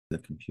the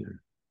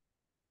computer.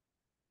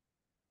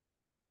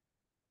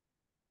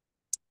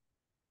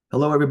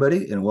 Hello,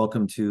 everybody, and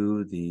welcome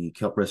to the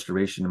Kelp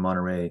Restoration in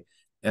Monterey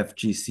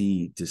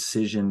FGC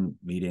Decision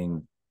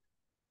Meeting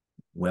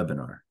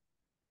webinar.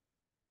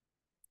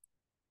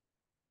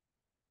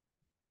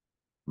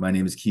 My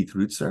name is Keith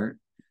Rutzart,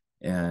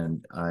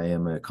 and I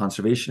am a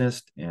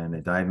conservationist and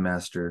a dive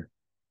master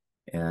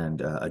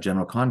and a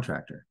general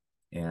contractor.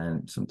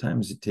 And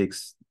sometimes it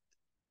takes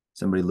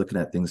somebody looking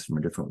at things from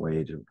a different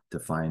way to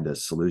find a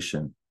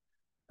solution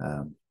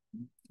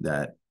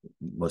that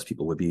most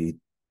people would be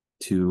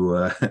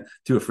too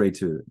afraid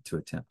to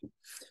attempt.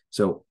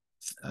 So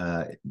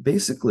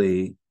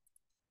basically,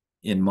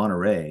 in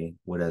Monterey,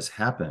 what has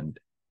happened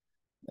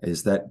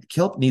is that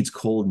kelp needs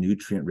cold,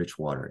 nutrient-rich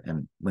water.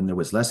 And when there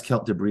was less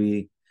kelp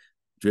debris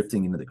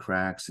drifting into the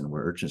cracks and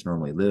where urchins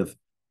normally live,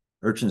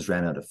 urchins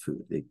ran out of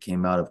food. They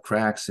came out of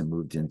cracks and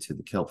moved into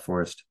the kelp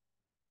forest,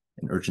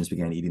 and urchins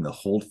began eating the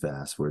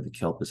holdfast where the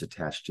kelp is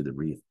attached to the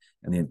reef,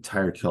 and the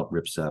entire kelp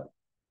rips up,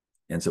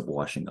 ends up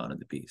washing onto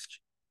the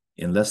beach.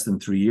 In less than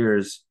 3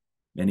 years,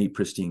 many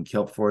pristine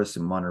kelp forests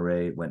in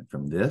Monterey went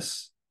from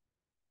this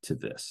to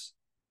this.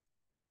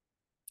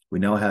 We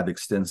now have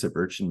extensive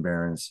urchin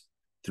barrens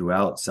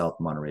throughout South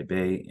Monterey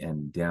Bay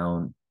and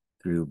down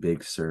through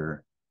Big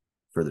Sur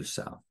further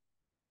south.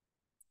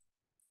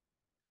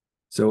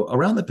 So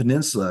around the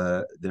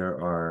peninsula, there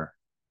are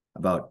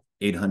about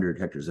 800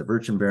 hectares of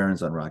urchin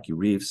barrens on rocky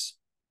reefs.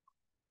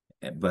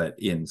 But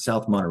in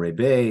South Monterey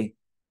Bay,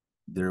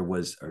 there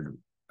was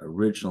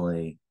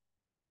originally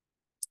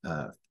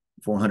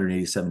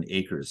 487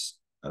 acres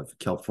of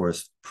kelp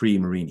forest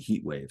pre-marine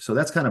heat wave. So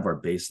that's kind of our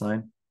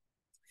baseline.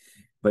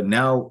 But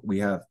now we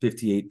have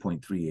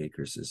 58.3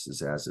 acres. This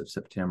is as of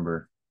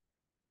September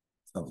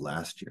of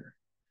last year.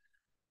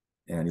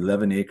 And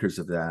 11 acres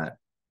of that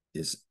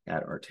is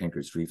at our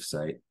Tankers Reef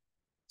site.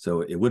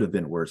 So it would have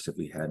been worse if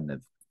we hadn't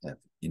have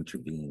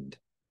intervened.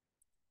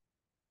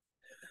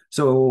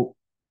 So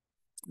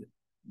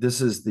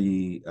this is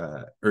the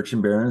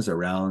urchin barrens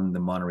around the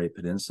Monterey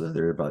Peninsula.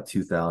 There are about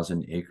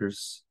 2,000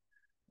 acres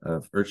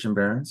of urchin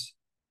barrens.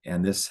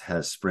 And this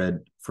has spread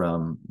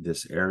from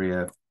this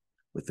area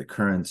with the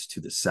currents to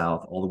the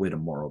south, all the way to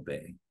Morro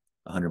Bay,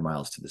 100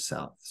 miles to the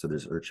south. So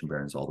there's urchin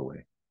barrens all the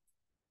way.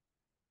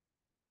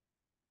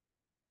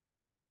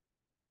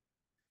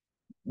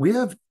 We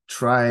have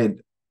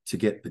tried to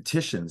get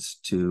petitions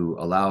to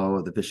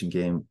allow the Fish and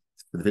Game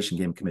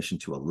Commission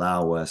to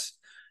allow us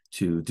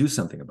to do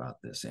something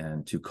about this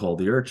and to cull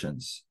the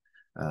urchins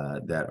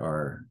that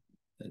are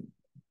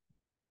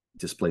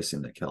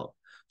displacing the kelp.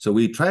 So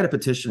we tried a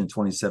petition in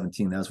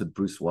 2017. That was with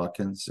Bruce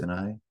Watkins and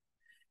I,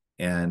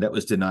 and that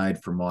was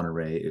denied for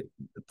Monterey.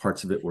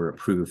 Parts of it were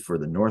approved for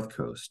the North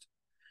Coast.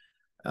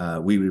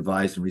 We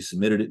revised and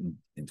resubmitted it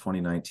in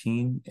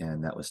 2019,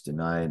 and that was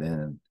denied.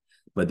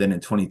 But then in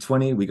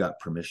 2020, we got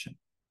permission,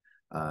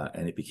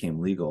 and it became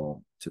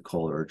legal to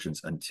cull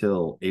urchins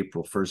until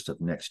April 1st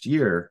of next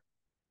year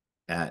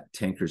at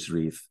Tankers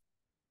Reef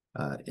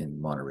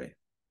in Monterey.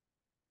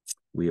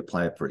 We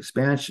applied for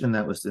expansion.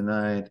 That was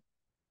denied.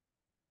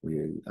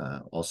 We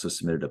also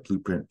submitted a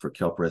blueprint for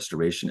kelp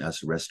restoration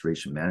as a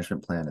restoration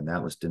management plan, and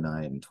that was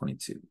denied in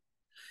 22.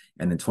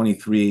 And in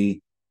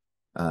 23,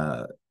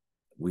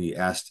 we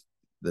asked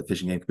the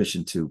Fish and Game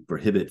Commission to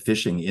prohibit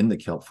fishing in the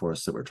kelp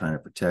forests that we're trying to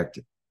protect,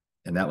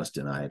 and that was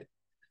denied.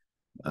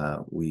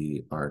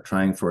 We are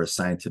trying for a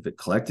scientific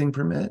collecting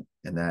permit,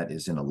 and that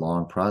is in a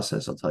long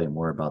process. I'll tell you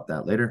more about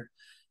that later.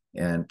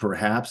 And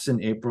perhaps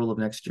in April of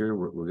next year,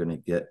 we're going to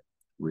get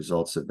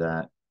results of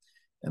that.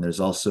 And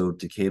there's also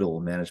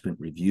decadal management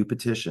review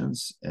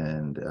petitions,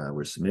 and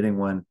we're submitting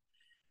one.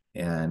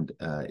 And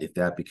if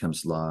that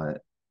becomes law,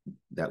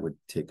 that would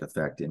take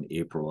effect in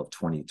April of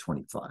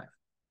 2025.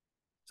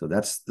 So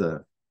that's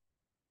the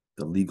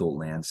legal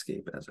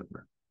landscape, as it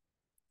were.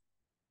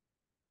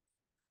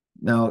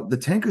 Now, the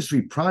Tankers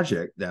Reef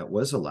project that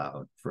was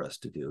allowed for us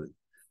to do,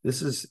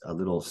 this is a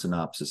little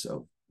synopsis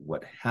of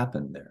what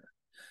happened there.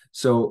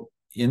 So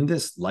in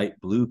this light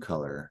blue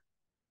color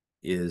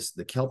is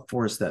the kelp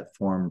forest that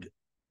formed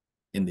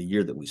in the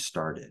year that we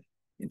started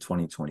in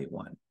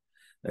 2021.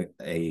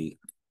 A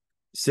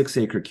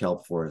 6-acre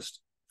kelp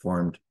forest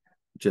formed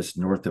just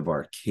north of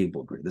our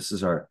cable grid. This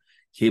is our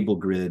cable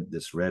grid,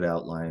 this red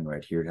outline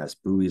right here. It has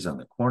buoys on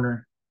the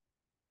corner.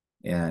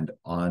 And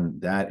on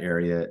that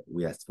area,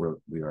 that's where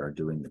we are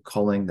doing the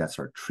culling. That's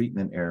our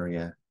treatment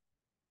area.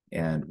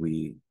 And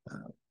we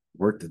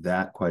worked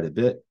that quite a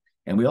bit.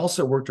 And we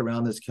also worked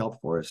around this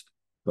kelp forest,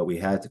 but we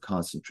had to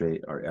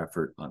concentrate our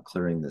effort on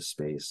clearing this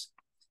space.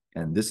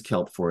 And this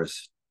kelp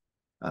forest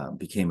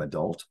became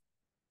adult,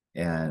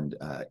 and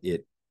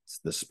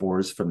the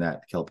spores from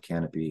that kelp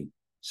canopy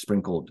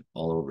sprinkled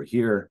all over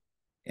here.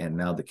 And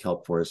now the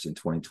kelp forest in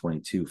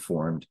 2022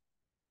 formed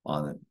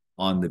on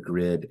the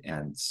grid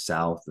and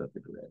south of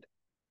the grid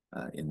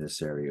in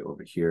this area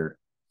over here.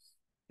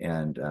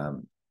 And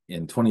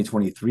in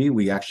 2023,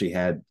 we actually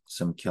had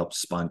some kelp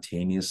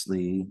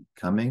spontaneously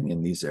coming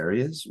in these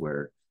areas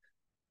where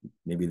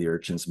maybe the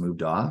urchins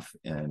moved off,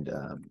 and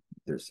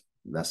there's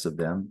less of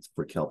them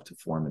for kelp to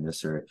form in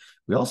this area.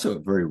 We also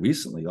very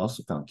recently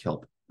also found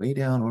kelp way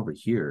down over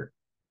here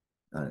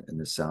in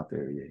the south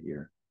area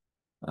here.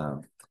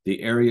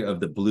 The area of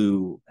the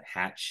blue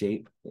hat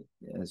shape,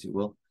 as you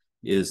will,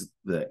 is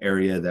the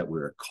area that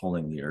we're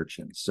culling the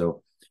urchins.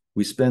 So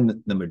we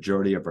spend the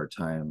majority of our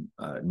time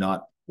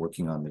not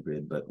working on the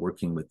grid, but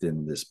working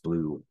within this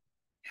blue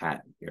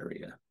hat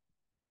area.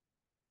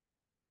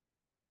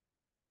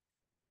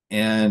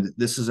 And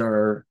this is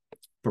our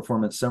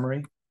performance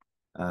summary.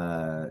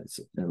 It's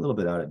a little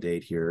bit out of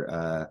date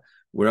here.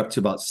 We're up to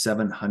about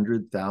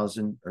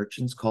 700,000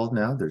 urchins culled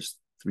now. There's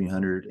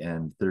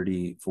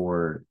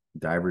 334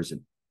 divers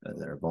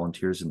that are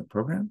volunteers in the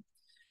program.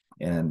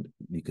 And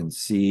you can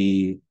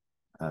see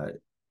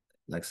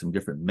like some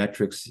different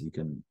metrics. You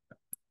can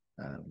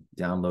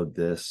download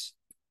this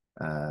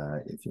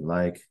if you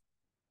like.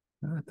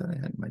 Oh, I thought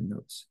I had my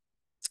notes.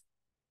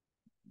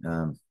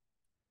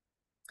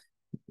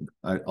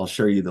 I'll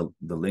show you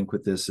the link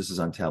with this. This is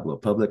on Tableau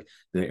Public.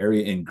 The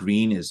area in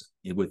green is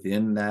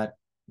within that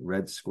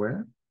red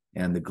square,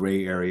 and the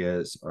gray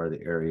areas are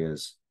the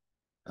areas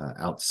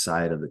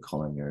outside of the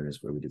culling areas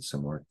where we did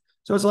some work.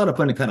 So it's a lot of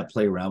fun to kind of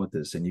play around with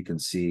this, and you can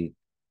see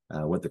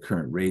what the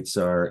current rates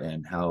are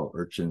and how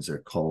urchins are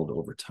culled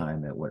over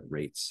time at what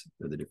rates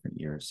for the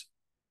different years.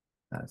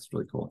 It's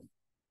really cool.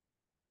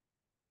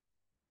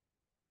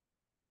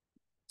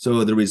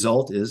 So the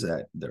result is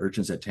that the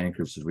urchins at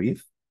Tanker's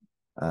Reef,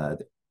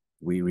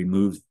 we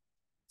removed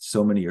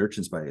so many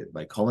urchins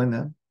by culling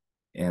them,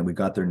 and we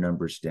got their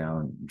numbers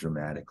down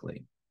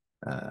dramatically.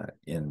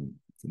 In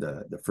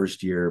the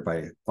first year,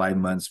 by 5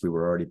 months, we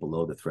were already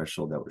below the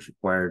threshold that was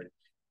required,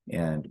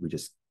 and we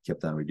just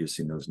kept on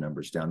reducing those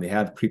numbers down. They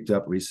have creeped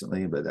up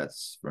recently, but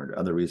that's for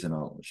another reason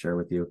I'll share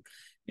with you.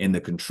 In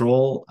the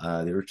control,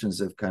 the urchins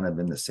have kind of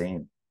been the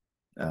same.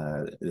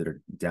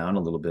 They're down a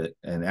little bit,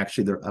 and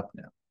actually they're up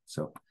now.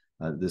 So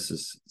this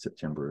is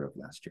September of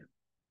last year.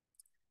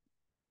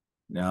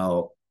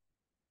 Now,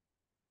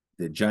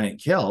 the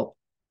giant kelp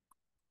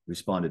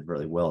responded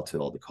really well to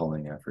all the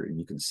culling effort, and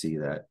you can see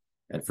that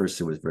at first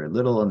it was very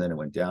little, and then it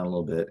went down a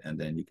little bit, and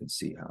then you can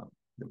see how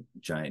the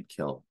giant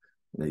kelp,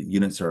 the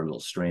units are a little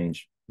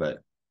strange,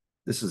 but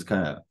this is the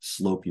kind of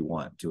slope you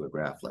want to a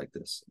graph like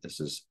this. This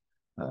is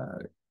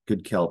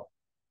good kelp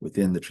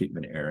within the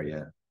treatment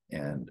area,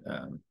 and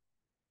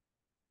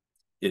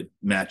it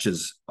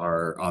matches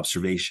our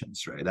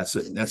observations, right? That's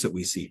what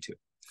we see too.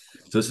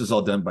 So this is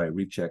all done by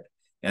Reef Check.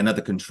 And at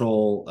the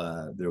control,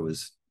 there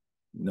was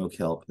no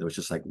kelp. There was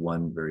just like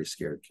one very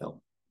scared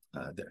kelp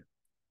there.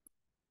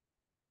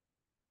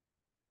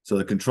 So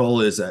the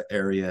control is an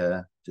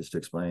area, just to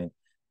explain,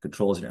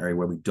 control is an area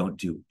where we don't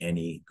do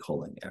any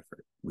culling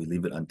effort. We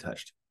leave it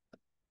untouched.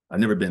 I've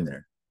never been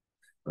there,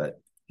 but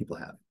people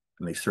have,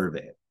 and they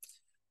survey it.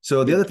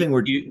 So the other thing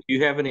do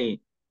you have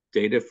any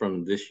data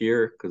from this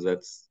year? Because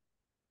that's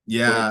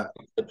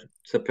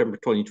September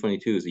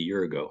 2022 is a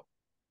year ago.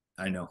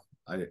 I know.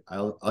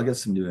 I'll get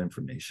some new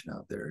information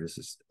out there. This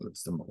is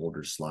some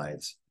older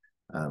slides.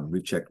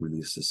 Reef Check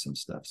releases some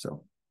stuff,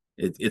 so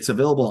it's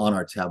available on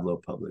our Tableau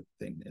Public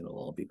thing. It'll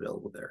all be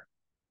available there.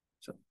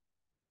 So,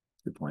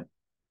 good point.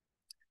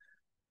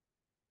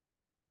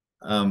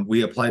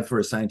 We applied for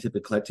a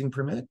scientific collecting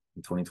permit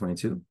in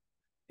 2022,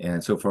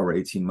 and so far we're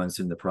 18 months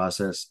in the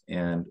process.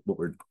 And what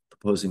we're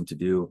proposing to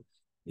do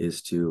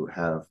is to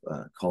have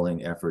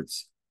culling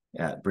efforts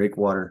at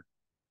Breakwater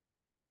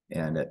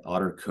and at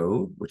Otter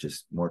Cove, which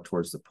is more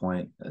towards the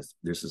point.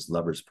 This is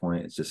Lover's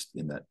Point. It's just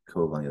in that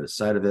cove on the other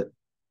side of it.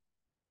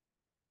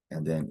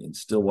 And then in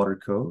Stillwater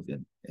Cove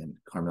in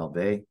Carmel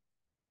Bay,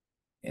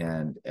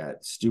 and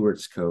at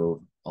Stewart's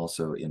Cove,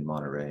 also in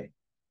Monterey.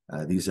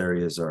 These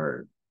areas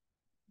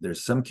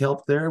there's some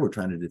kelp there we're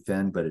trying to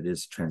defend, but it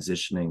is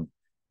transitioning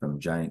from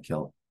giant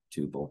kelp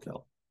to bull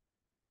kelp.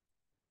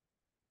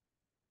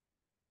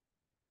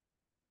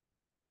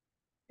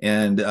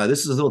 And this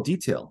is a little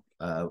detail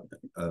of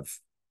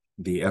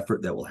the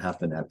effort that will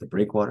happen at the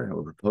Breakwater that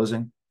we're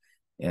proposing.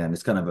 And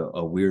it's kind of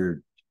a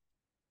weird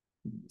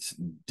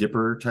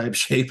dipper type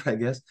shape, I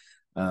guess,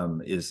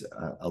 is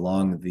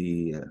along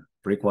the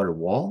Breakwater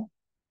wall.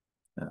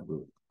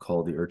 We'll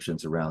call the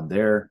urchins around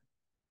there.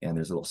 And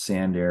there's a little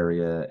sand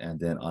area. And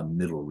then on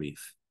Middle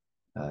Reef,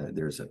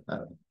 there's a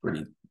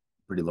pretty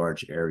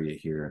large area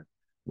here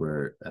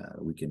where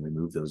we can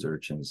remove those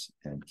urchins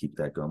and keep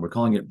that going. We're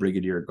calling it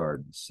Brigadier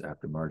Gardens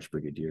after Marge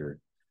Brigadier,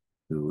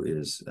 who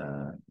is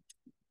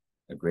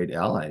a great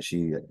ally.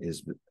 She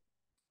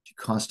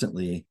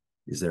constantly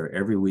is there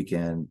every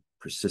weekend,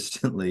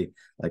 persistently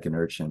like an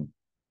urchin,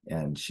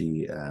 and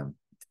she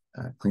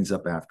cleans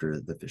up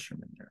after the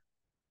fishermen there.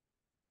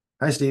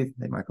 Hi, Steve.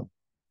 Hey, Michael.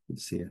 Good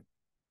to see you.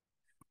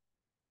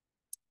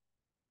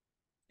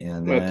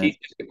 And then, Keith,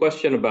 just a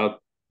question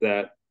about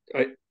that.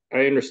 I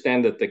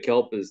understand that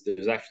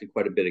there's actually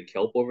quite a bit of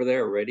kelp over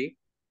there already.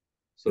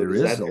 So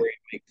does that area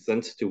make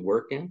sense to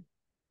work in?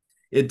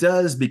 It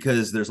does,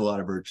 because there's a lot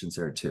of urchins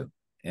there too.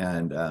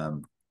 And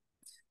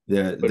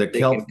the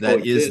kelp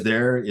that is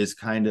there is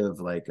kind of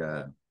like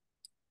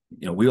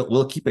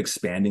we'll keep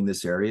expanding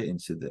this area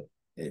into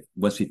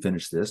once we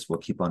finish this, we'll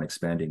keep on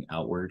expanding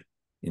outward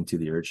into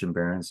the urchin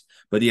barrens.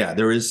 But yeah,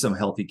 there is some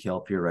healthy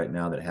kelp here right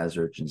now that has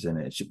urchins in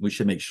it. We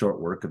should make short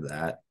work of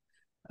that,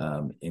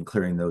 in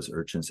clearing those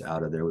urchins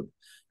out of there,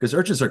 because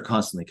urchins are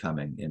constantly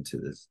coming into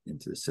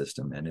the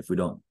system, and if we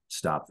don't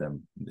stop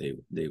them,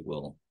 they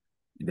will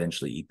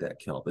eventually eat that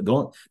kelp. But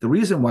the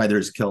reason why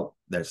there's kelp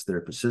that's there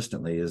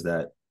persistently is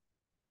that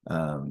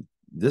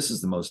this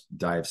is the most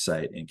dive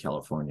site in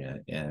California,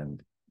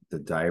 and the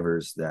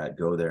divers that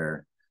go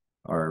there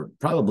are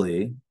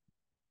probably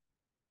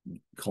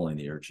culling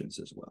the urchins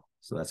as well.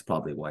 So that's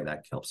probably why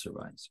that kelp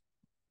survives.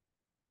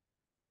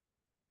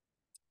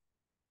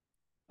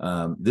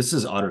 This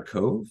is Otter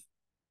Cove.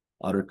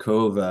 Otter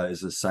Cove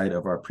is the site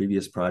of our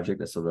previous project.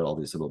 That's what all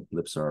these little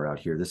blips are out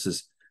here. This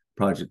is a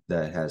project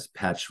that has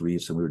patched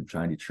reefs, and we were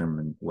trying to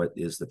determine what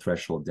is the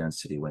threshold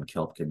density when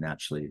kelp can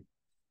naturally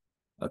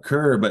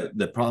occur. But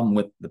the problem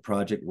with the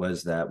project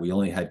was that we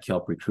only had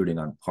kelp recruiting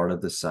on part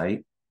of the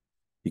site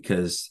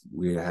because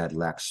we had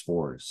lacked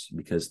spores,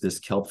 because this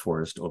kelp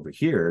forest over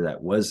here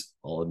that was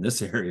all in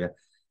this area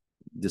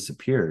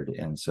disappeared.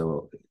 And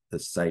so the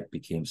site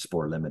became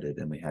spore limited,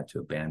 and we had to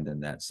abandon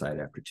that site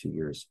after 2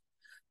 years.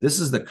 This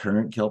is the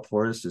current kelp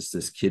forest. It's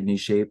this kidney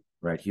shape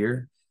right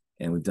here.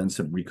 And we've done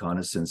some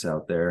reconnaissance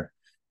out there.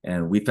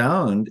 And we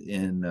found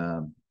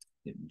in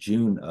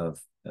June of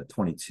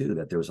 22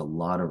 that there was a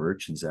lot of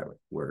urchins that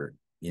were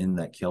in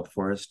that kelp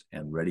forest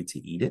and ready to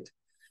eat it,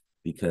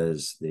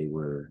 because they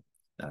were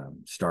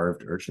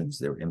starved urchins.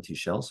 They were empty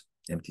shells,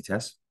 empty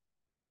tests.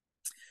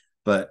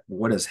 But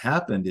what has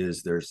happened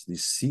is there's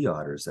these sea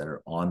otters that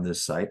are on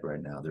this site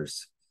right now.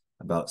 There's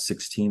about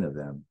 16 of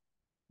them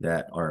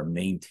that are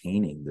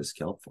maintaining this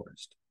kelp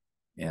forest.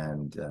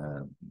 And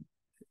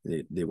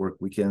they work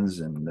weekends,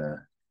 and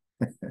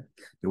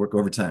they work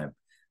overtime,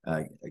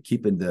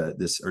 keeping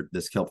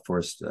this kelp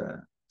forest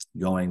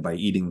going by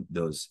eating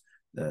those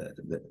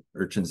the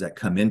urchins that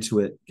come into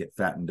it, get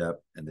fattened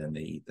up, and then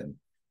they eat them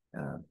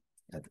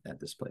at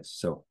this place.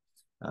 So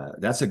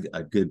that's a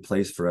good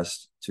place for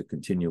us to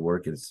continue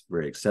work. It's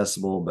very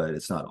accessible, but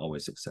it's not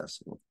always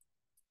accessible.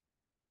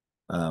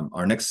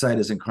 Our next site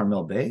is in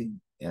Carmel Bay,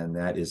 and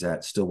that is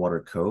at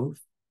Stillwater Cove.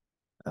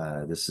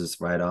 This is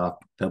right off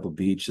Pebble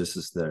Beach. This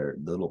is the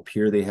little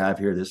pier they have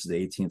here. This is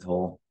the 18th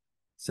hole,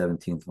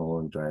 17th hole,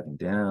 and driving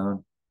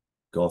down.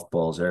 Golf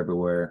balls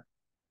everywhere.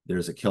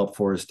 There's a kelp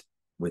forest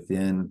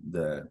within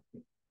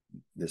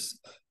this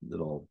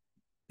little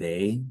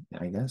bay,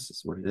 I guess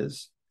is what it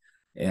is.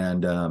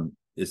 And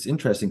it's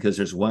interesting because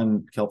there's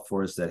one kelp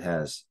forest that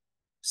has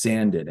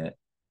sand in it,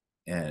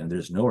 and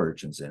there's no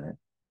urchins in it.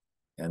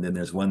 And then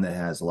there's one that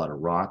has a lot of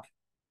rock,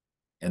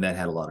 and that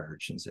had a lot of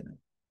urchins in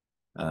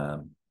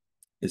it.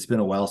 It's been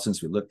a while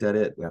since we looked at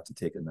it. We have to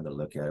take another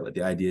look at it. But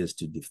the idea is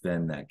to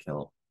defend that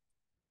kelp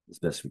as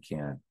best we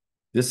can.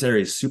 This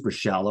area is super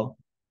shallow.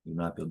 We'll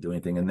not be able to do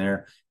anything in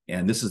there.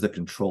 And this is the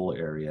control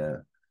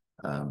area.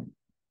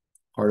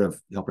 Part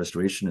of kelp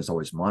restoration is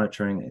always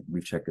monitoring.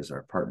 Reef Check is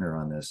our partner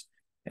on this,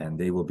 and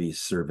they will be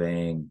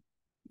surveying,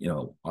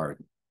 our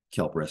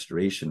kelp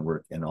restoration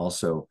work, and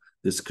also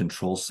this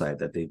control site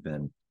that they've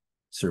been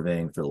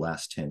surveying for the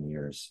last 10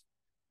 years.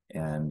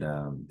 And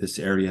this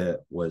area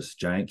was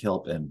giant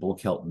kelp and bull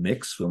kelp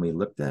mix when we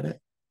looked at it,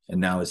 and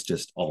now it's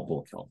just all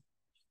bull kelp.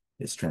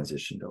 It's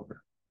transitioned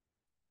over.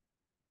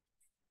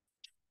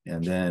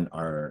 And then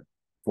our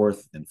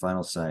fourth and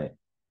final site,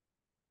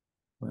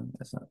 well,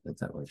 that's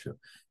not really true,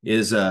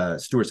 is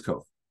Stewart's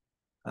Cove.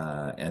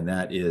 And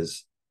that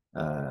is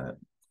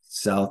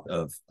south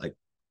of like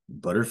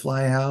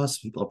Butterfly House.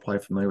 People are probably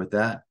familiar with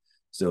that.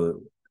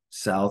 So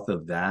south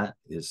of that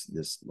is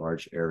this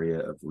large area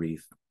of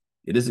reef.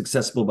 It is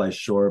accessible by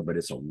shore, but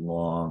it's a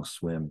long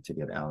swim to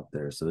get out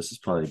there. So this is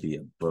probably be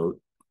a boat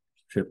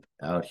trip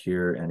out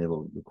here, and it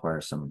will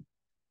require some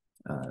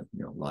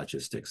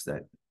logistics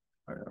that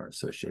are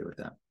associated with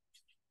that.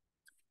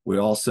 We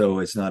also,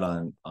 it's not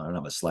on, I don't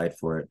have a slide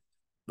for it,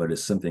 but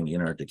it's something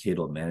in our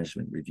decadal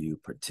management review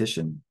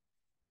partition,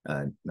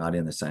 not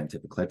in the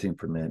scientific collecting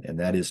permit, and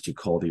that is to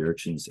cull the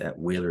urchins at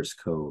Whalers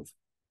Cove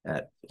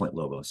at Point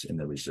Lobos in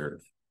the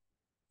reserve.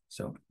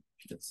 So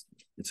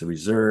it's a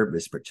reserve.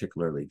 It's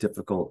particularly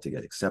difficult to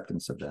get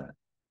acceptance of that,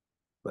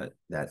 but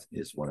that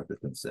is one of the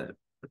things that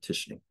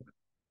petitioning.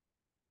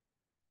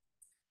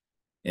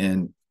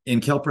 And in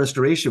kelp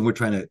restoration, we're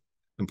trying to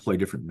employ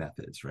different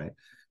methods, right?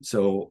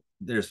 So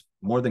there's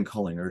more than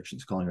culling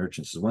urchins. Culling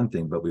urchins is one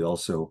thing, but we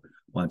also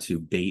want to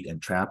bait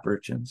and trap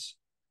urchins.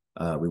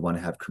 We want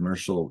to have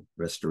commercial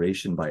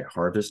restoration by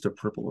harvest of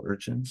purple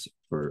urchins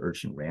for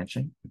urchin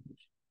ranching.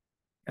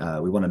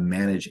 We want to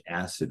manage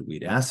acid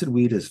weed. Acid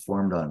weed is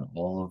formed on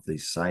all of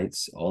these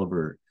sites, all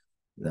over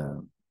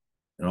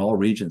in all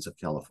regions of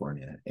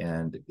California,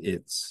 and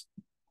it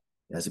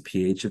has a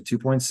pH of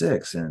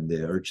 2.6, and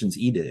the urchins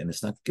eat it, and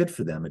it's not good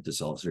for them. It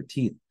dissolves their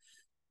teeth,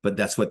 but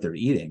that's what they're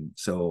eating.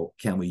 So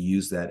can we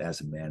use that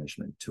as a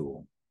management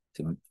tool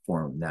to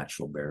form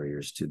natural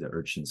barriers to the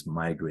urchins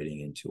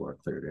migrating into our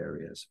cleared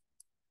areas?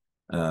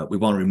 We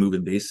want to remove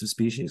invasive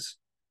species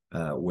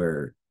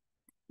where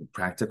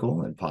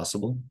practical and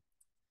possible.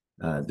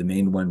 The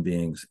main one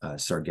being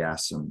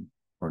Sargassum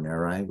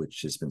horneri,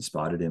 which has been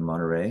spotted in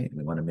Monterey. And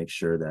we want to make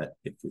sure that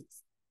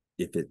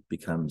if it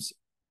becomes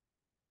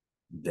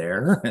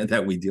there,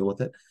 that we deal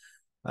with it.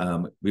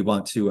 We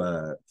want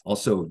to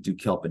also do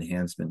kelp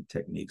enhancement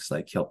techniques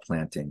like kelp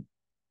planting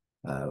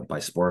by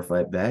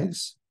sporophyte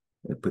bags.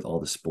 We put all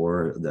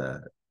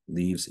the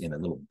leaves in a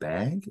little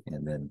bag,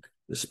 and then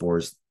the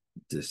spores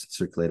just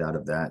circulate out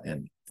of that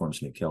and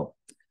forms new kelp.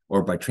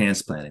 Or by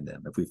transplanting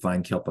them. If we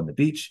find kelp on the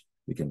beach,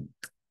 we can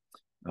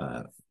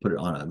put it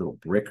on a little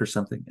brick or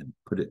something and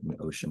put it in the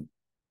ocean,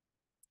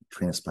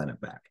 transplant it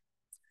back.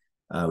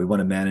 We want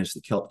to manage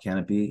the kelp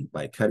canopy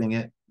by cutting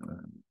it. I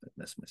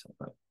messed myself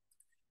up.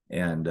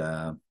 And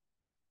I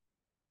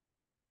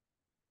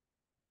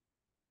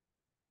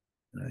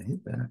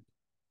hit that.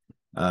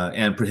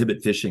 And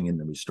prohibit fishing in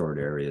the restored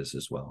areas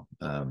as well.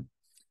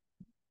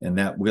 And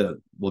that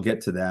we'll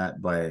get to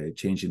that by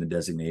changing the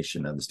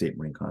designation of the state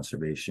marine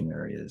conservation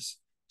areas,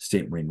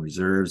 state marine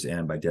reserves,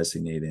 and by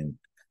designating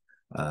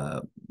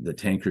the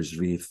Tankers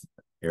Reef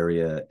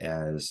area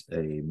as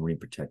a marine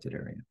protected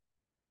area.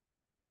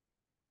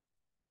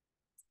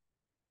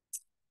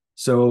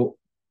 So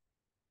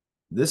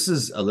this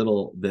is a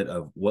little bit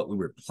of what we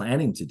were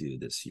planning to do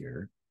this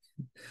year.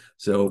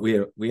 So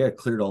we had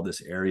cleared all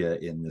this area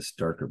in this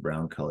darker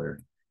brown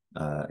color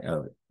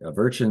of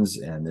urchins,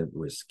 and it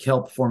was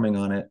kelp forming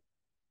on it.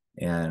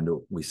 And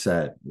we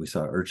saw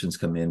urchins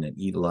come in and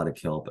eat a lot of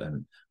kelp.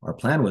 And our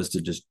plan was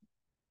to just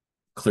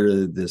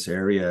clear this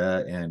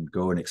area and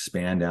go and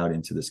expand out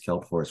into this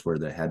kelp forest where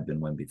there had been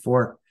one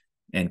before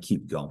and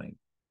keep going.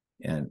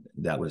 And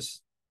that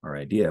was our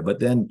idea. But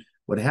then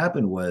what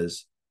happened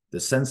was the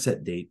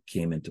sunset date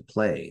came into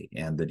play,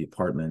 and the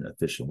Department of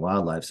Fish and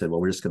Wildlife said, well,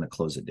 we're just going to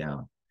close it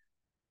down.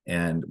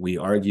 And we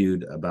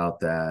argued about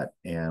that,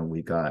 and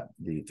we got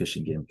the Fish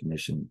and Game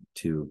Commission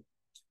to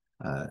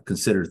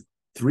consider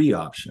 3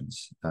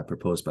 options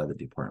proposed by the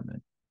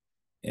department.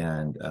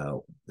 And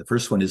the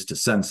first one is to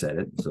sunset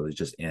it, so it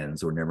just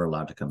ends. We're never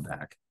allowed to come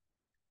back.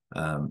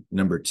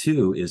 Number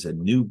 2 is a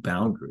new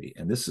boundary,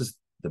 and this is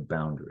the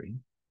boundary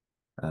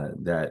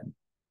that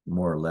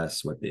more or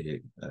less what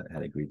they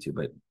had agreed to,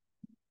 but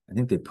I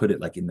think they put it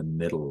like in the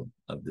middle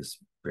of this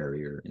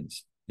barrier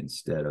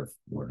instead of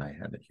where I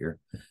have it here.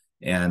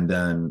 And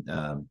then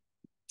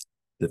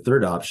the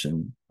third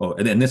option,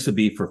 and then this would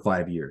be for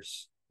 5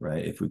 years,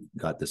 right? If we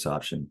got this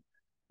option,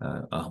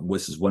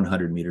 this is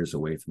 100 meters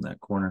away from that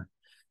corner.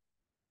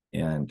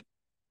 And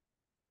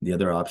the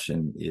other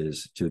option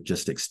is to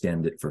just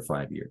extend it for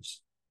 5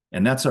 years.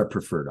 And that's our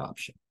preferred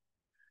option.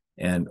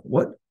 And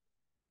what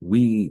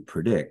we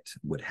predict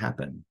would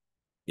happen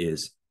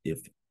is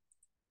if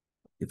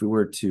we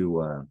were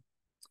to,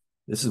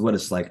 this is what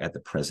it's like at the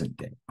present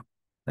day.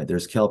 Right?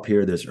 There's kelp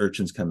here, there's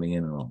urchins coming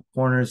in all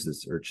corners,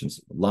 there's urchins,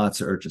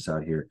 lots of urchins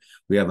out here.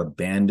 We have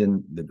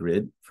abandoned the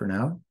grid for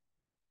now,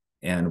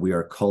 and we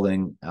are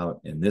culling out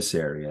in this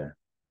area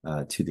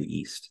to the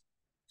east.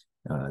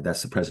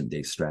 That's the present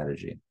day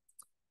strategy.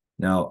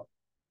 Now,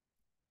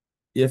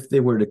 if they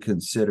were to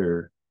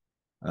consider,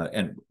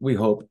 and we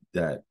hope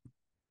that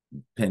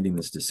pending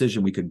this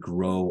decision, we could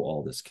grow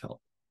all this kelp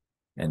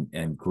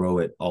and grow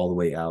it all the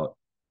way out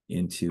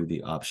into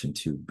the option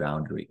 2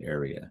 boundary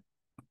area.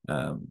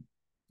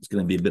 It's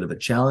going to be a bit of a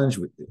challenge.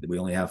 We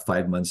only have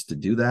 5 months to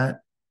do that,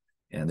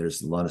 and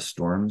there's a lot of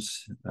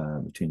storms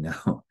between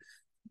now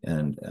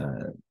and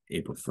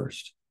April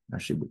 1st.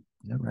 Actually,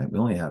 yeah, right. We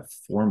only have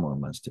 4 more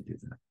months to do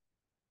that.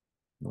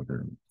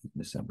 We're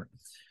December.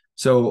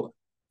 So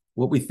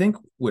what we think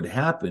would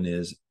happen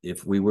is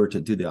if we were to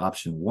do the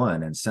option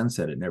 1 and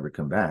sunset it, never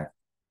come back,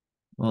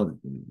 well,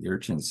 the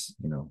urchins,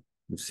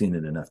 we've seen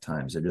it enough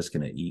times. They're just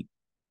going to eat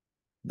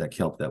that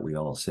kelp that we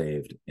all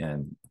saved,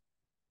 and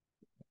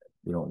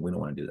we don't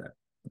want to do that.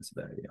 That's a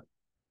bad idea.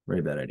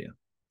 Very bad idea.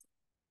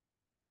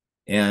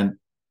 And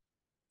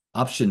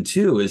option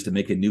 2 is to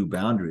make a new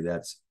boundary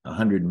that's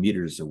 100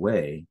 meters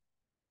away.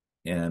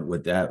 And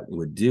what that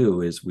would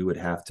do is we would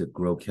have to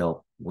grow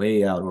kelp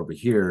way out over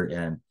here,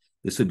 and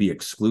this would be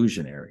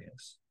exclusion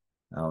areas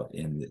out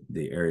in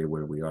the area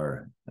where we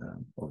are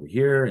over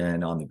here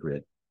and on the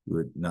grid. We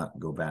would not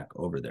go back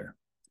over there.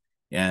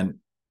 And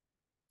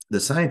the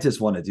scientists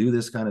want to do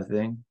this kind of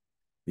thing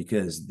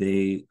because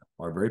they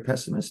are very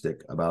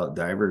pessimistic about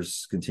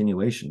divers'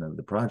 continuation of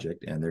the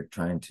project, and they're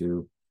trying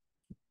to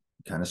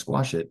kind of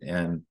squash it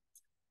and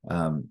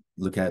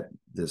look at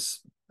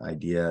this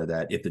idea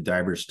that if the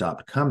divers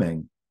stopped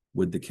coming,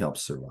 would the kelp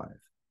survive?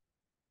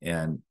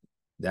 And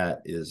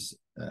that is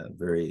a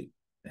very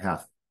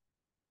half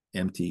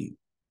empty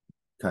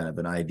kind of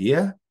an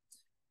idea.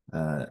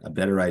 A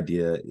better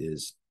idea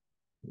is,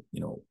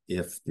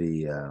 if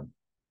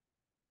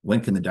when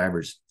can the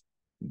divers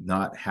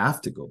not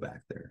have to go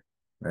back there,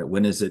 right?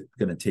 When is it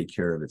going to take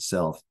care of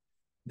itself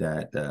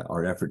that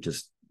our effort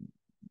just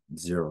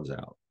zeroes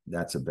out?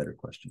 That's a better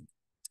question.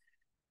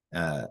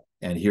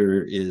 And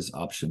here is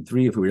option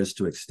 3. If we were just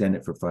to extend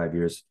it for 5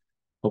 years,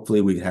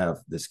 hopefully we have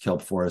this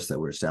kelp forest that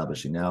we're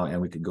establishing now,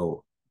 and we could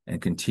go and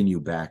continue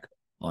back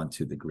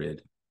onto the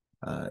grid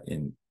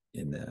in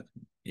the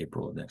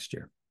April of next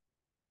year.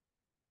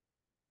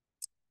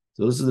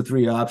 So those are the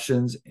three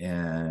options,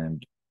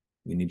 and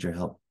we need your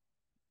help.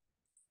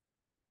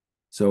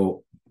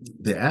 So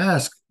the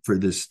ask for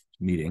this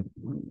meeting,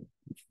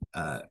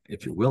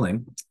 if you're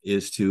willing,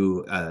 is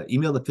to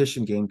email the Fish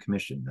and Game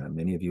Commission.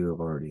 Many of you have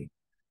already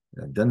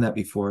done that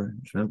before.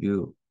 Some of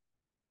you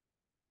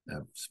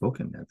have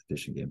spoken at the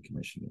Fish and Game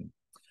Commission meeting.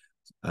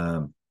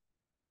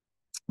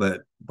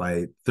 But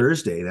by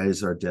Thursday, that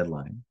is our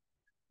deadline,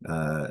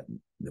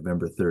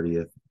 November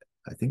 30th.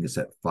 I think it's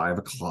at 5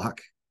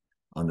 o'clock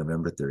on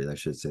November 30th. I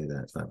should say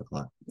that it's 5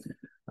 o'clock.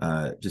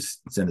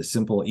 Just send a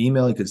simple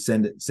email. You could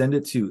send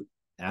it to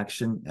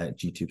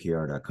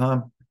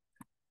action@g2kr.com.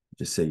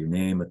 Just say your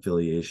name,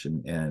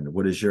 affiliation, and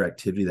what is your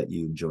activity that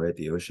you enjoy at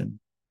the ocean.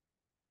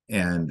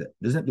 And it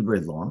doesn't have to be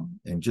very long,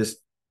 and just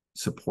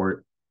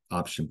support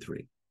option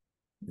 3.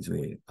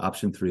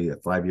 Option 3, a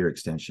 5-year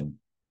extension.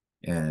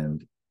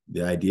 And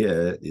the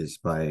idea is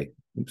by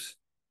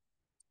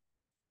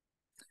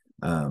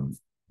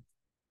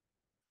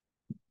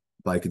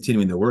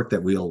continuing the work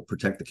that we'll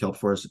protect the kelp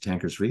forest at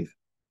Tankers Reef,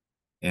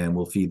 and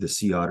we'll feed the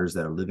sea otters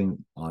that are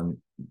living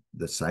on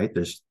the site.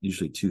 There's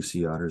usually 2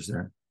 sea otters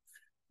there.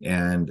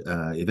 And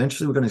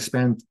eventually we're going to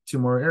expand 2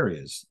 more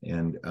areas.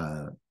 And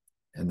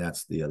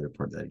that's the other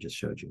part that I just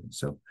showed you.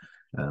 So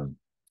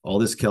all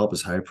this kelp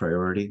is high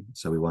priority.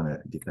 So we want to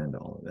defend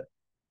all of it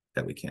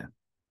that we can.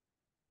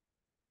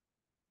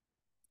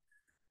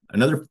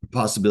 Another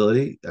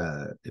possibility,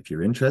 if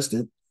you're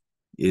interested,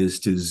 is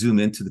to zoom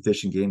into the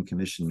Fish and Game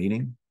Commission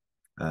meeting.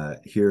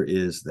 Here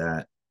is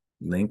that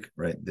link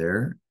right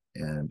there,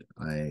 and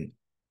I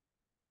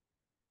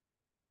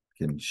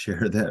can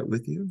share that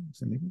with you.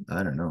 So maybe,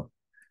 I don't know.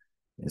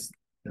 It's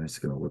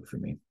going to work for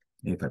me.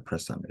 Maybe if I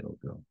press on it, it'll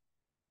go.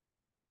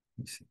 Let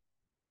me see.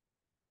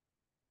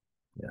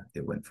 Yeah,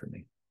 it went for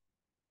me.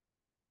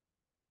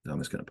 So I'm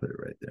just going to put it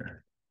right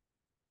there.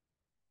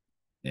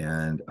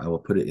 And I will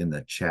put it in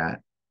the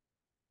chat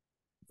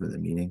for the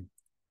meeting.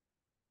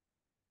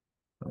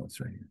 Oh, it's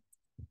right here.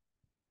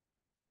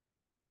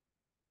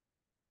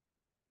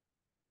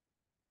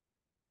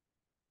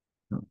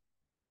 Oh,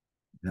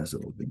 it has a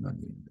little thing on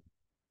the end.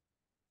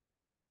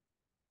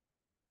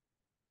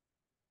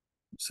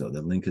 So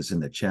the link is in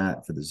the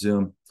chat for the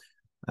Zoom.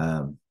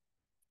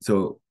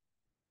 So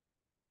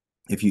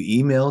if you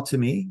email to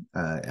me,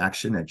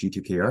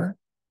 action@g2kr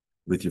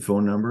with your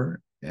phone number,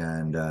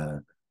 and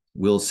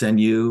we'll send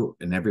you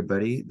and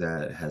everybody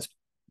that has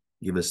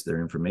give us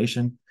their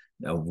information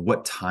of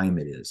what time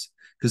it is.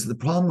 Because the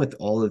problem with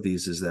all of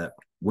these is that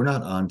we're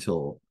not on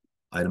till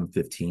item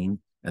 15,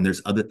 and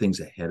there's other things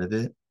ahead of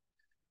it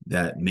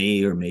that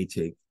may or may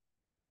take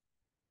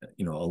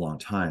a long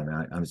time.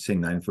 I'm saying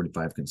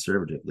 9:45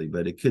 conservatively,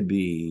 but it could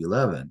be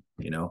 11,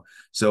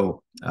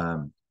 So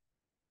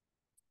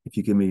if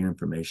you give me your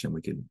information,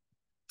 we can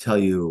tell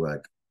you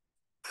like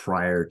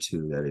prior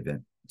to that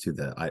event, to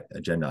the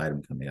agenda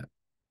item coming up.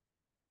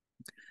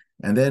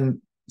 And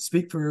then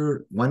speak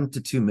for 1 to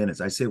 2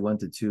 minutes. I say 1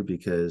 to 2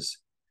 because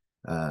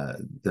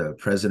the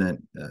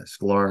president,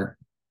 Sklar,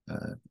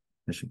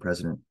 mission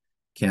president,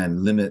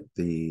 can limit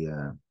the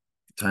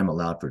time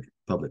allowed for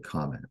public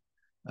comment.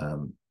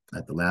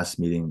 At the last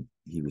meeting,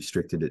 he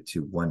restricted it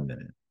to 1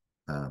 minute.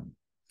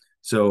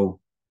 So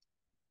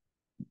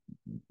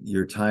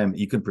your time,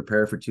 you can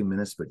prepare for 2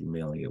 minutes, but you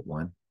may only get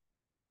 1.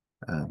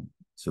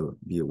 So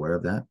be aware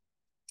of that.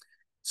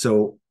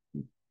 So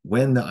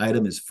when the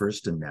item is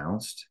first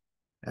announced,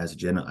 as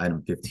agenda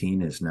item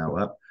 15 is now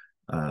up,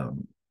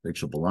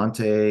 Rachel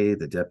Belante,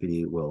 the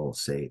deputy, will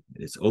say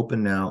it's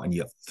open now, and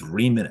you have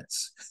 3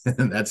 minutes.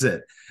 And that's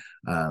it,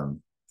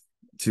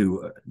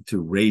 to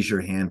raise your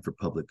hand for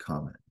public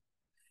comment.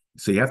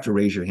 So you have to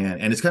raise your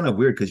hand, and it's kind of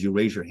weird because you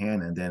raise your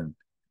hand and then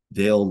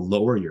they'll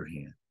lower your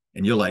hand,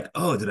 and you're like,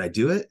 oh, did I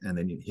do it? And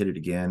then you hit it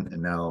again,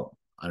 and now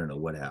I don't know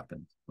what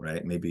happened,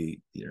 right?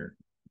 Maybe you're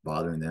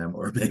bothering them,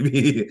 or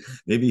maybe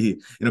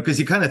because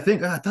you kind of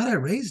think, I thought I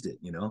raised it,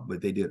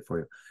 but they did it for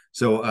you.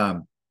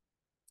 So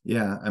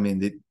yeah, I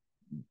mean,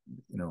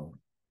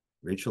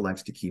 Rachel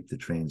likes to keep the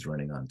trains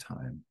running on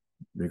time,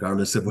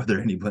 regardless of whether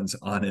anyone's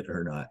on it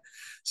or not.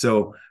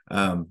 So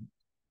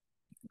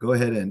go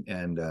ahead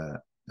and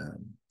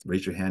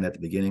raise your hand at the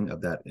beginning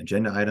of that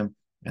agenda item,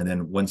 and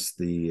then once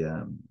the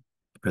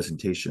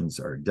presentations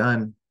are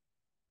done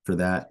for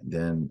that,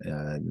 then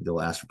they'll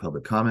ask for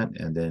public comment,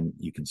 and then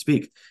you can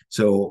speak.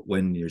 So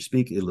when you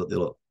speak,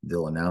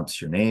 they'll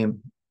announce your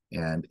name,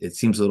 and it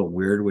seems a little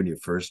weird when you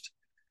first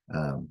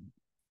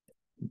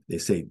they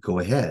say go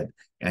ahead,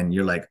 and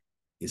you're like,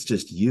 it's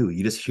just you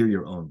just hear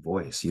your own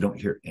voice, you don't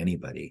hear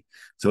anybody.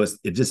 So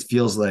it just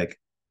feels like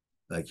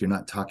you're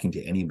not talking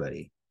to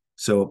anybody.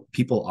 So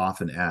people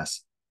often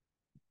ask,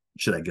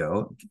 should I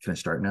go? Can I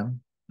start now?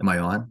 Am I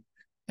on?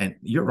 And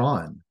you're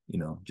on,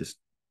 just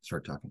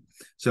start talking.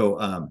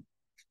 So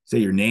say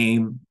your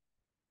name,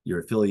 your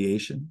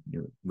affiliation,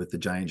 you're with the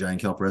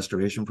Giant Kelp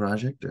Restoration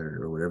Project,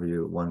 or whatever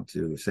you want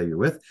to say you're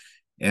with,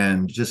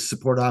 and just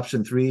support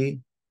option 3,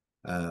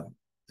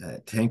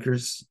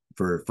 tankers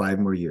for 5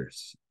 more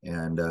years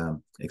and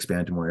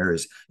expand to more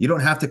areas. You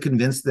don't have to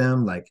convince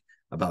them like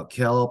about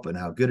kelp and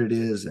how good it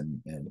is and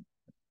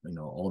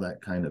all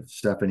that kind of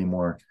stuff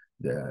anymore.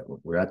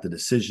 We're at the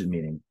decision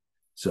meeting,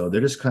 so they're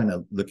just kind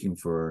of looking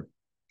for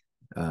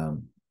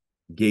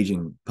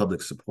gauging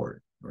public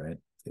support, right?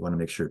 They want to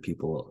make sure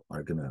people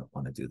are going to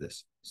want to do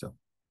this. So,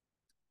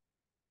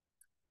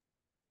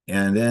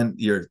 and then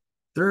your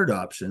third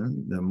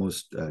option, the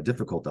most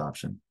difficult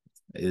option,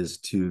 is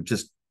to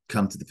just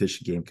come to the Fish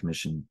and Game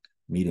Commission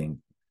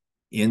meeting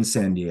in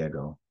San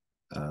Diego.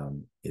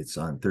 It's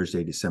on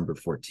Thursday, December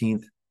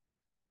 14th.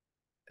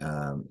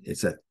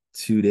 It's a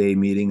 2-day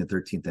meeting, the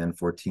 13th and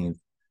 14th.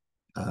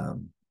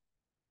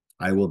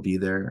 I will be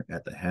there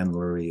at the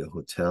Handlery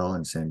Hotel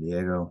in San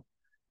Diego,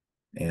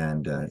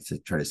 and to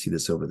try to see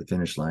this over the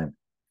finish line.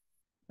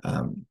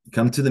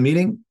 Come to the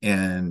meeting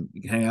and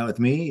hang out with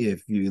me.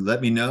 If you let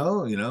me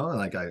know,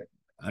 like I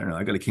don't know,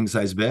 I got a king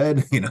size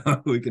bed,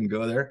 we can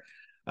go there,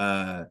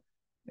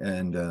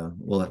 and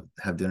we'll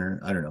have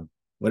dinner. I don't know,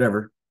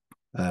 whatever,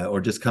 or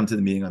just come to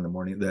the meeting on the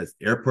morning. The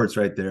airport's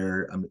right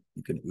there.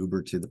 You can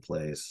Uber to the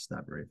place. It's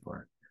not very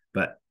far,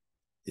 but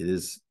it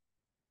is.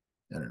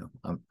 I don't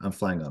know. I'm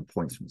flying on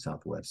points from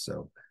Southwest,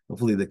 so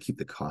hopefully they keep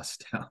the costs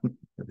down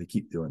if they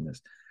keep doing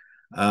this.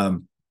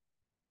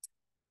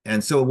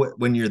 And so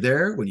when you're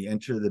there, when you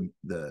enter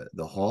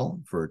the hall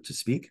to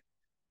speak,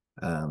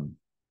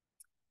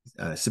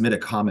 submit a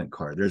comment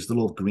card. There's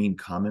little green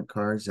comment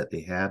cards that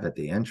they have at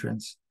the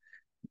entrance.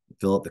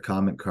 Fill out the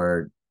comment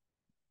card.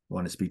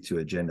 Want to speak to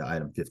agenda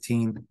item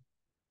 15,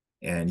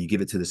 and you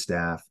give it to the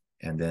staff.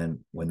 And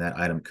then when that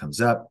item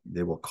comes up,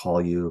 they will call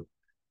you.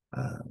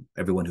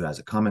 Everyone who has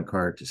a comment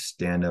card to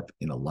stand up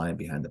in a line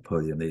behind the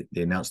podium.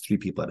 They announce 3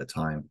 people at a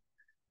time.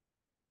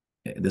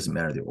 It doesn't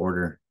matter the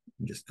order.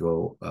 You just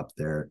go up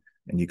there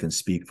and you can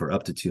speak for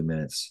up to 2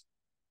 minutes.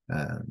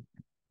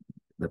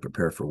 They're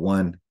prepared for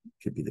 1,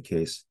 could be the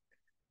case.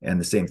 And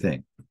the same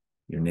thing,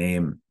 your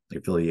name, your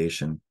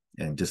affiliation,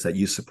 and just that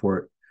you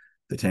support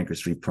the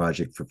Tankers Reef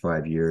project for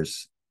 5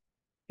 years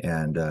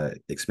and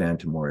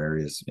expand to more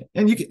areas.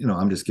 And you can,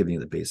 I'm just giving you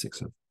the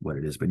basics of what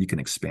it is, but you can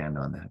expand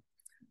on that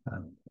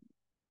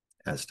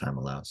as time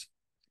allows.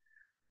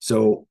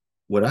 So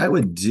what I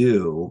would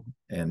do,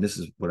 and this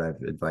is what I've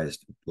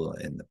advised people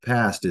in the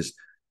past, is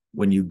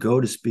when you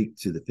go to speak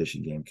to the Fish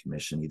and Game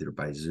Commission, either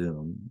by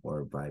Zoom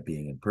or by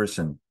being in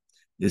person,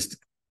 is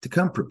to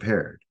come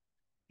prepared.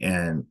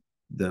 And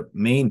the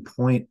main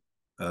point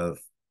of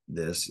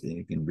this, and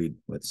you can read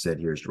what's said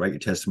here, is to write your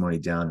testimony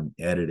down and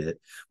edit it.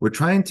 We're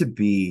trying to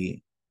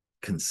be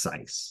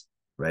concise,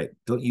 right?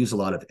 Don't use a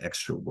lot of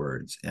extra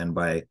words. And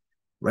by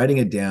writing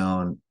it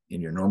down in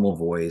your normal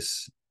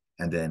voice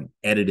and then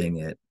editing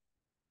it,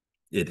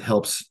 it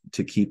helps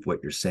to keep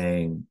what you're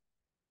saying,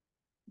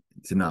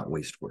 to not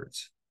waste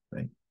words,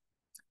 right?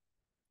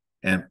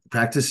 And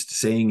practice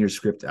saying your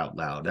script out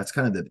loud. That's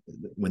kind of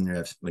when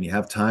you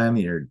have time,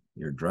 you're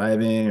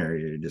driving, or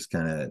you're just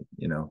kind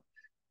of,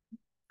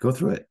 go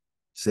through it,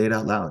 say it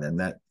out loud. And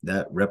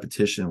that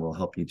repetition will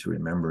help you to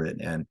remember it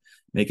and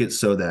make it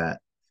so that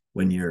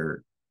when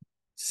you're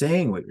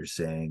saying what you're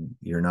saying,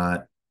 you're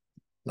not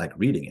like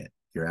reading it.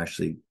 You're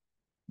actually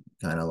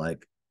kind of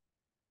like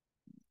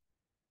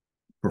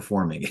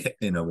performing it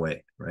in a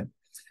way, right?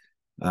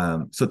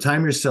 So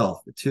time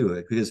yourself too,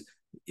 because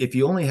if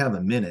you only have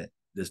a minute,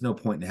 there's no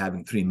point in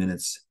having 3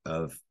 minutes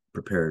of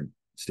prepared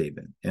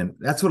statement. And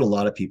that's what a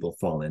lot of people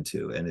fall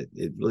into. And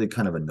it really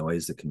kind of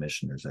annoys the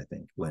commissioners, I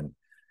think,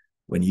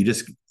 when you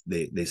just,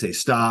 they say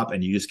stop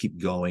and you just keep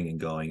going and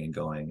going and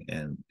going,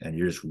 and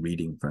you're just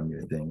reading from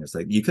your thing. It's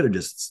like, you could have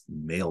just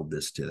mailed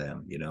this to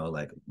them,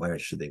 like, why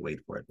should they wait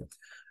for it?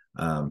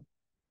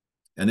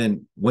 And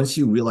then once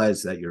you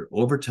realize that you're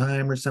over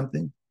time or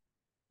something,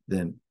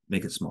 then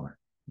make it smaller.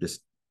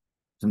 Just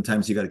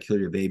sometimes you got to kill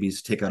your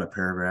babies, take out a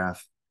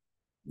paragraph.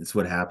 It's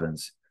what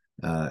happens.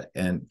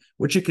 And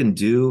what you can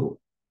do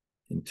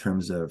in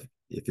terms of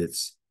if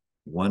it's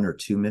 1 or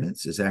 2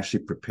 minutes is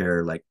actually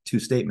prepare like 2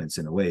 statements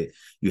in a way.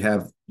 You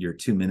have your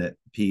 2-minute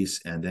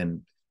piece, and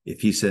then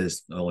if he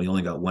says, oh, you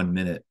only got 1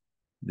 minute,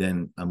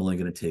 then I'm only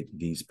going to take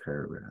these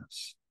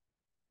paragraphs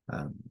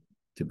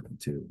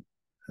to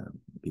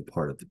be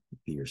part of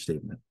your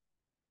statement.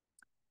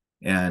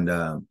 And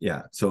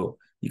so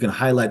you can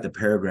highlight the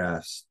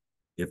paragraphs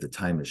if the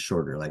time is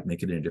shorter, like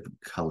make it in a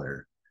different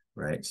color,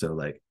 right? So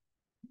like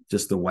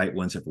just the white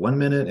ones if 1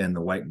 minute, and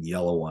the white and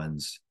yellow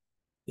ones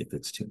if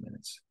it's 2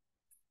 minutes.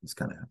 It's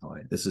kind of how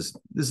this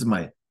is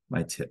my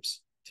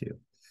tips too.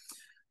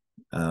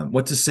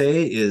 What to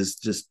say is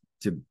just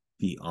to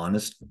be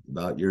honest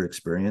about your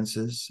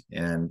experiences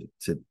and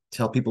to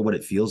tell people what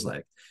it feels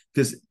like,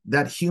 because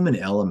that human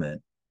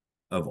element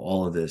of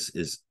all of this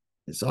is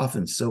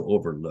often so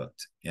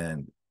overlooked.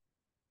 And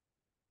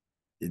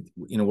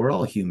we're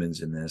all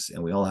humans in this,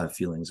 and we all have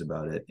feelings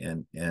about it.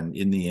 And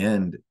in the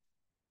end,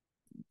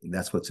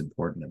 that's what's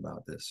important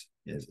about this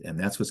and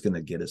that's what's going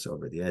to get us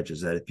over the edge,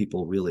 is that if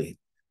people really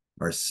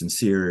are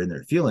sincere in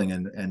their feeling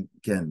and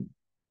can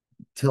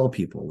tell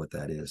people what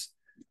that is,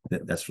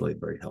 that's really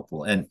very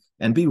helpful.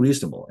 And be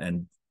reasonable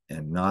and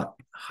and not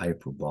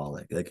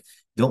hyperbolic. Like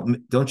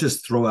don't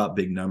just throw out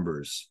big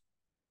numbers.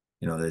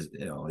 There's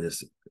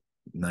this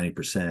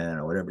 90%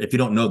 or whatever if you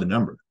don't know the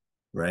number,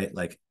 right?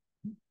 Like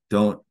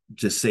don't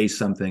just say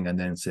something and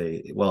then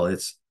say, well,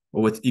 it's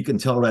well, what you can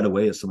tell right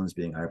away if someone's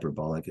being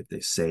hyperbolic if they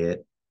say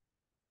it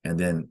and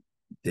then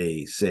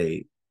they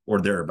say or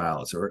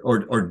thereabouts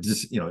or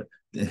just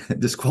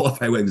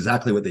disqualify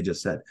exactly what they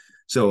just said.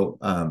 So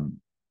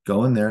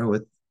go in there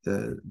with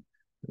the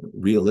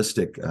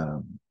realistic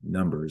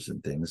numbers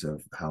and things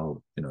of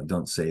how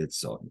don't say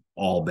it's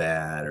all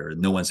bad or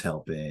no one's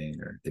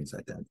helping or things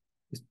like that,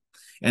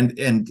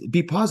 and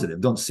be positive.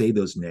 Don't say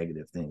those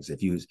negative things.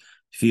 If you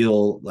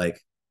feel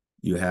like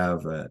you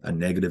have a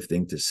negative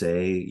thing to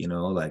say,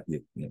 like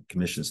the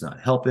commission's not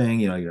helping,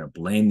 you're going to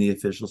blame the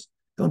officials.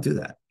 Don't do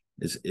that.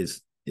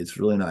 It's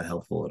really not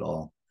helpful at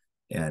all,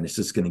 and it's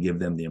just going to give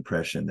them the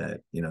impression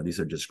that these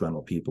are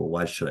disgruntled people.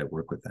 Why should I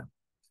work with them,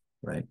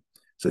 right?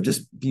 So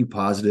just be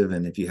positive,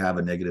 and if you have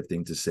a negative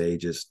thing to say,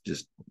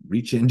 just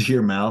reach into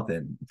your mouth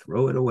and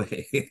throw it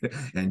away,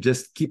 and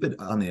just keep it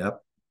on the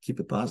up,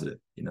 keep it positive,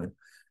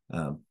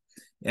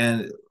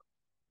 and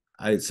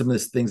some of the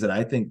things that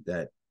I think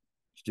that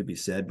should be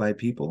said by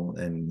people,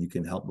 and you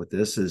can help with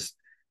this, is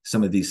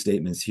some of these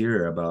statements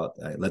here about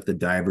let the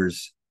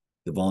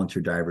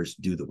volunteer divers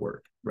do the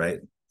work,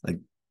 right? Like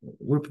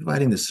we're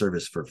providing this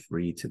service for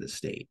free to the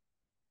state,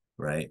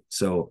 right?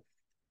 So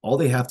all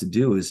they have to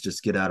do is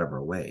just get out of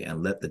our way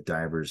and let the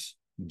divers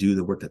do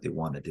the work that they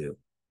want to do.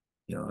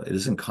 It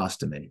doesn't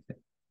cost them anything,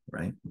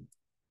 right?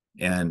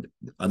 And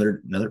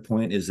another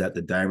point is that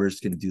the divers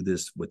can do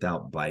this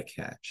without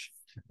bycatch,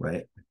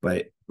 right?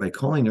 By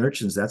calling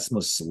urchins, that's the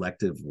most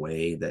selective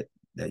way that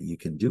you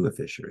can do a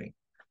fishery.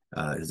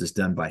 Is this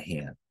done by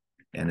hand,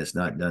 and it's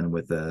not done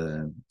with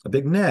a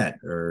big net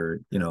or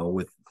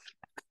with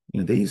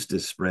they used to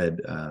spread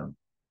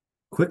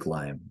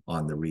quicklime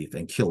on the reef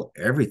and kill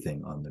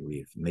everything on the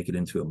reef, make it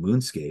into a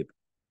moonscape,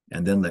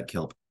 and then let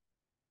kelp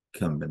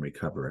come and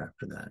recover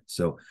after that.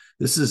 So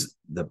this is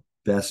the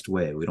best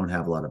way. We don't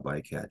have a lot of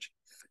bycatch.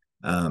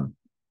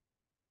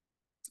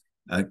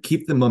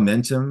 Keep the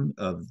momentum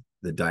of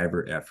the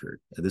diver effort.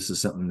 This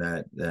is something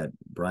that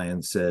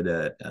Brian said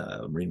at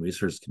a Marine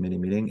Research Committee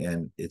meeting,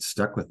 and it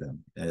stuck with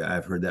him.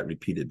 I've heard that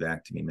repeated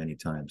back to me many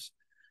times,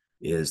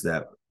 is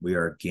that we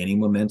are gaining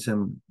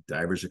momentum.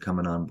 Divers are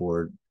coming on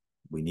board.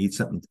 We need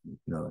something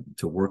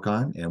to work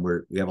on, and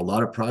we have a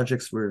lot of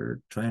projects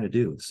we're trying to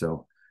do.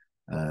 So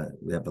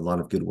we have a lot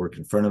of good work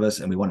in front of us,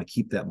 and we want to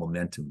keep that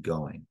momentum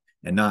going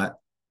and not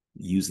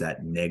use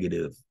that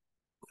negative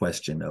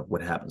question of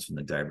what happens when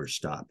the divers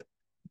stop,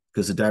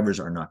 because the divers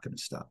are not going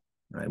to stop,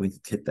 right? We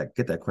get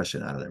that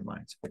question out of their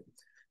minds.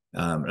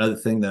 Another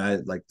thing that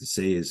I'd like to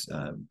say is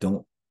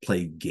don't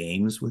play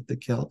games with the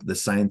kelp. The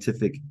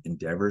scientific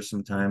endeavor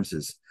sometimes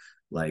is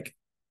like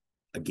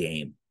a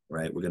game,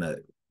 right? We're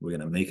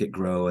gonna make it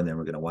grow, and then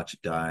we're gonna watch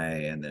it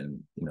die, and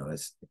then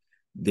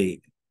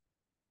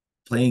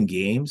playing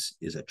games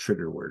is a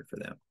trigger word for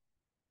them.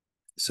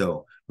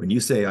 So when you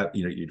say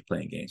you're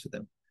playing games with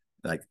them,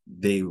 like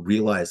they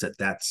realize that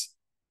that's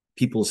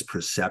people's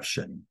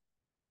perception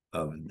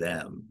of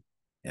them,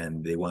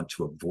 and they want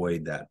to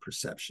avoid that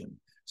perception.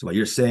 So while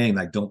you're saying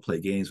like don't play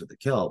games with the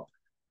kelp,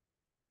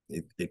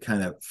 it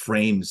kind of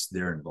frames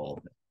their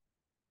involvement.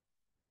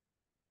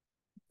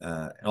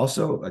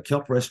 Also, a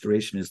kelp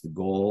restoration is the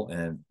goal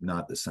and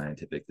not the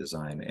scientific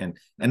design,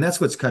 and that's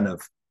what's kind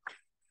of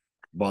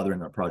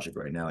bothering our project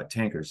right now at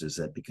Tankers, is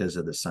that because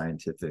of the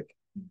scientific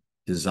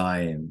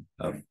design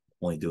of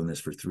only doing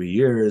this for 3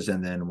 years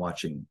and then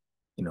watching,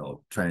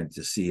 trying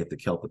to see if the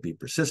kelp would be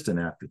persistent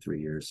after 3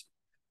 years,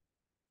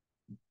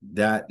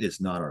 that is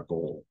not our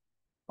goal.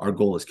 Our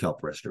goal is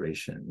kelp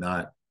restoration,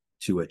 not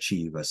to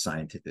achieve a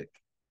scientific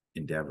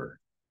endeavor,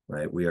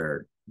 right? We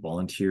are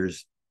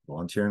volunteers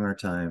volunteering our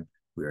time.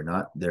 We are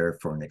not there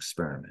for an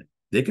experiment.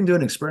 They can do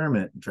an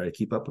experiment and try to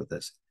keep up with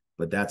us,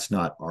 but that's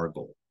not our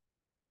goal.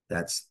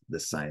 That's the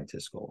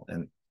scientist's goal.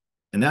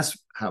 And that's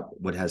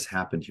what has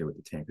happened here with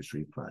the Tankers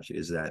Reef project,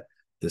 is that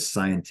the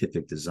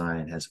scientific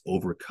design has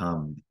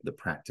overcome the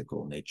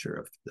practical nature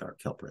of our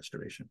kelp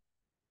restoration.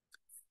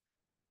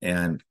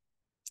 And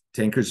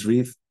Tankers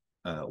Reef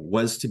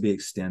was to be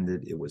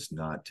extended. It was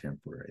not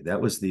temporary.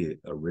 That was the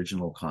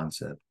original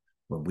concept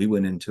when we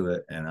went into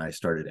it, and I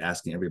started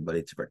asking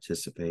everybody to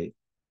participate,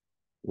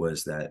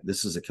 was that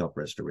this is a kelp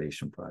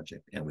restoration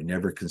project, and we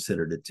never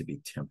considered it to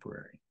be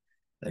temporary.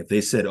 If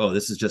they said, oh,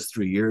 this is just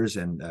 3 years,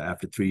 and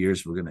after 3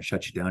 years, we're going to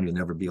shut you down, you'll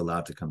never be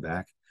allowed to come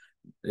back,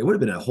 it would have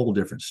been a whole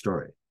different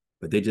story.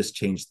 But they just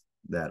changed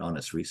that on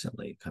us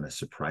recently, kind of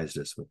surprised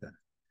us with that.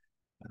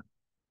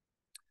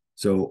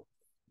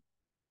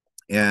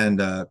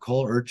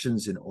 Call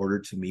urchins in order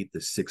to meet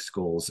the 6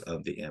 goals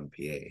of the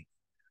MPA.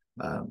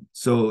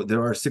 So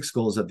there are 6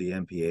 goals of the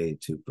MPA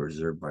to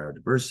preserve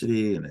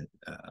biodiversity, and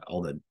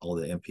all the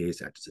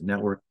MPAs act as a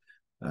network.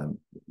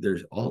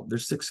 There's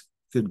 6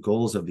 good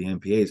goals of the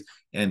MPAs,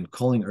 and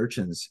culling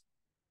urchins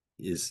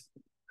is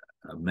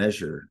a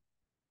measure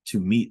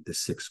to meet the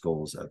 6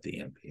 goals of the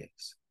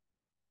MPAs.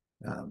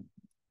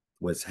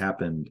 what's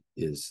happened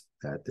is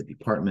that the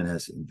department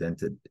has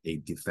invented a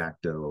de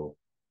facto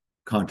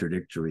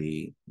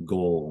contradictory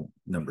goal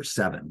number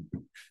 7,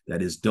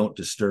 that is, don't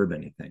disturb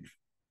anything.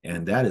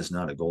 And that is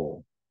not a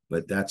goal,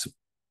 but that's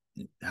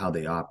how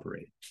they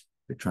operate.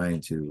 They're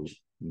trying to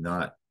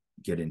not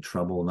get in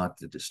trouble, not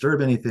to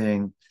disturb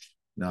anything,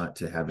 not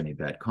to have any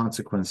bad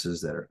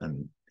consequences that are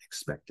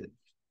unexpected.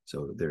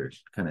 So they're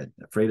kind of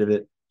afraid of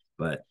it,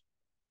 but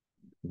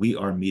we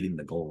are meeting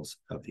the goals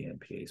of the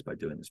NPAs by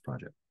doing this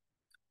project.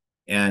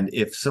 And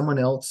if someone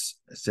else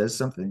says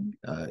something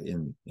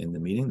in the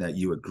meeting that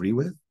you agree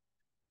with,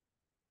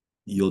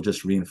 you'll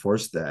just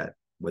reinforce that,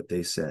 what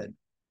they said.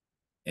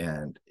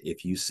 And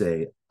if you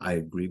say, I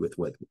agree with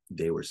what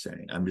they were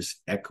saying, I'm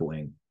just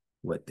echoing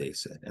what they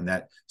said. And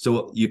that,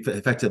 so you've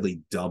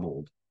effectively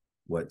doubled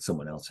what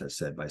someone else has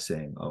said by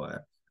saying, oh,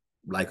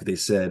 like they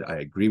said, I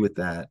agree with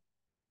that.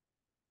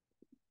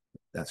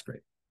 That's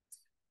great.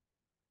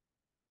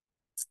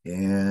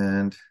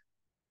 And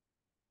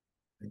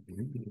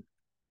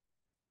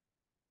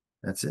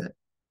that's it.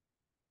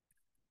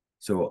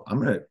 So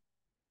I'm going to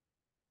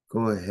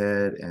go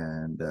ahead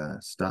and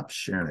stop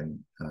sharing,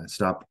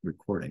 stop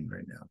recording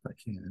right now if I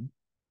can.